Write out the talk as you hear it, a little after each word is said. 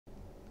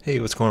Hey,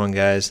 what's going on,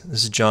 guys?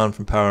 This is John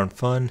from Power and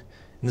Fun.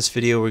 In this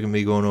video we're going to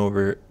be going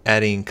over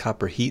adding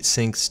copper heat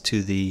sinks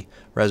to the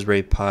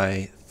Raspberry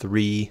Pi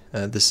 3.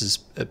 This is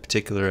a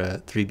particular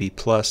 3B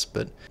Plus,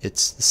 but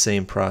it's the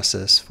same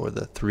process for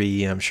the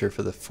 3. I'm sure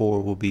for the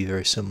 4 will be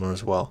very similar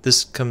as well.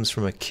 This comes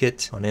from a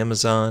kit on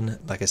Amazon.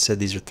 Like I said,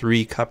 these are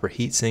 3 copper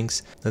heat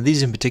sinks. Now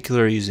these in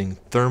particular are using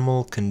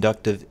thermal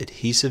conductive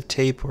adhesive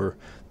tape or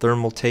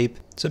thermal tape.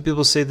 Some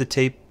people say the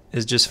tape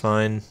is just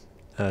fine.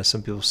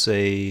 Some people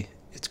say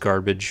it's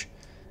garbage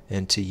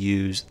and to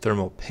use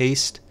thermal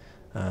paste.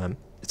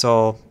 It's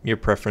all your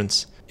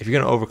preference. If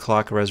you're going to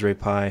overclock a Raspberry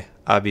Pi,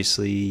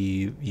 obviously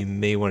you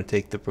may want to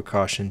take the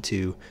precaution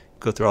to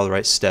go through all the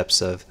right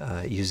steps of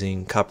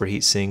using copper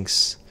heat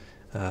sinks,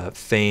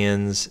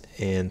 fans,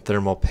 and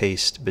thermal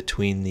paste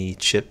between the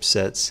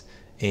chipsets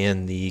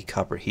and the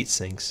copper heat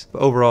sinks.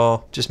 But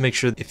overall, just make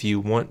sure if you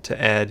want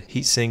to add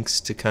heat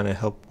sinks to kind of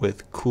help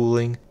with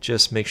cooling,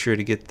 just make sure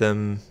to get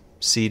them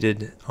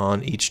seated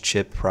on each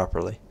chip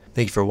properly.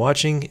 Thank you for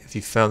watching. If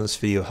you found this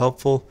video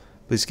helpful,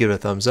 please give it a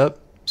thumbs up,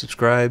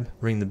 subscribe,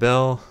 ring the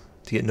bell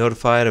to get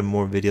notified of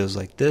more videos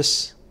like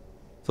this.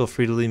 Feel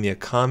free to leave me a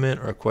comment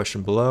or a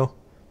question below.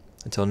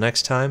 Until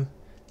next time,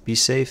 be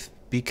safe,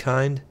 be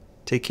kind,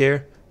 take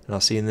care, and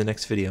I'll see you in the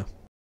next video.